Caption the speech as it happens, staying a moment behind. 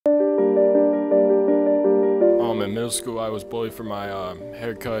in middle school, I was bullied for my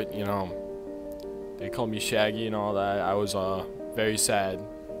haircut. They called me Shaggy and all that. I was very sad,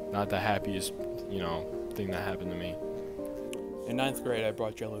 not the happiest, thing that happened to me. In ninth grade, I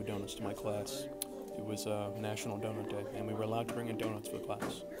brought Jello donuts to my class. It was National Donut Day, and we were allowed to bring in donuts for the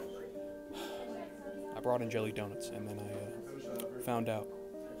class. I brought in jelly donuts, and then I found out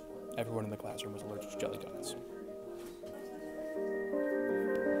everyone in the classroom was allergic to jelly donuts.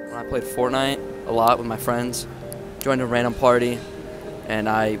 When I played Fortnite a lot with my friends, joined a random party, and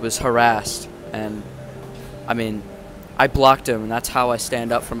I was harassed. And I blocked him, and that's how I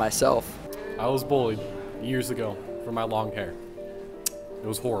stand up for myself. I was bullied years ago for my long hair. It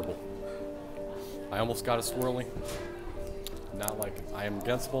was horrible. I almost got a swirly. Not like I am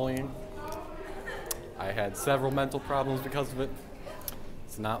against bullying. I had several mental problems because of it.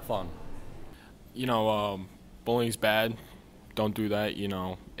 It's not fun. Bullying's bad. Don't do that.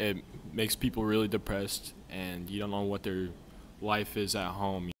 It makes people really depressed, and you don't know what their life is at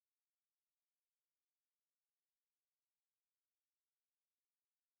home.